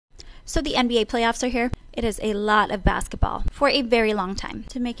So the NBA playoffs are here. It is a lot of basketball for a very long time.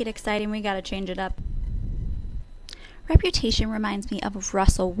 To make it exciting, we gotta change it up. Reputation reminds me of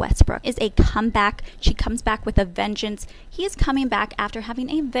Russell Westbrook. Is a comeback. She comes back with a vengeance. He is coming back after having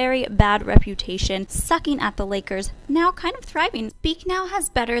a very bad reputation, sucking at the Lakers, now kind of thriving. Speak now has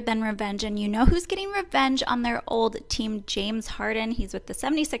better than revenge, and you know who's getting revenge on their old team? James Harden. He's with the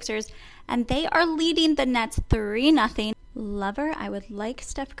 76ers, and they are leading the Nets 3-0. Lover, I would like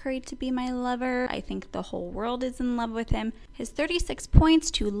Steph Curry to be my lover. I think the whole world is in love with him. His 36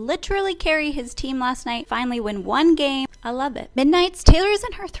 points to literally carry his team last night, finally win one game. I love it. Midnights, Taylor is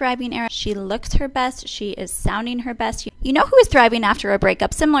in her thriving era. She looks her best. She is sounding her best. You know who is thriving after a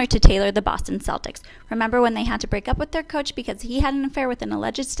breakup similar to Taylor? The Boston Celtics. Remember when they had to break up with their coach because he had an affair with an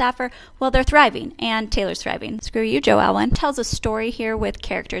alleged staffer? Well, they're thriving, and Taylor's thriving. Screw you, Joe Alwyn. Tells a story here with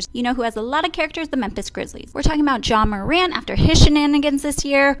characters. You know who has a lot of characters? The Memphis Grizzlies. We're talking about John Moran after his shenanigans this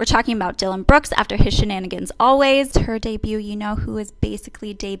year. We're talking about Dylan Brooks after his shenanigans always. Her debut, you know who is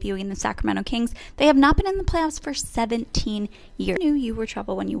basically debuting the Sacramento Kings. They have not been in the playoffs for 17 years. I knew you were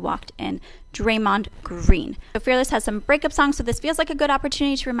trouble when you walked in. Draymond Green. So Fearless has some breakup songs, so this feels like a good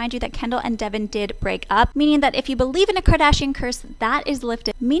opportunity to remind you that Kendall and Devin did break up, meaning that if you believe in a Kardashian curse, that is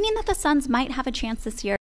lifted, meaning that the Suns might have a chance this year.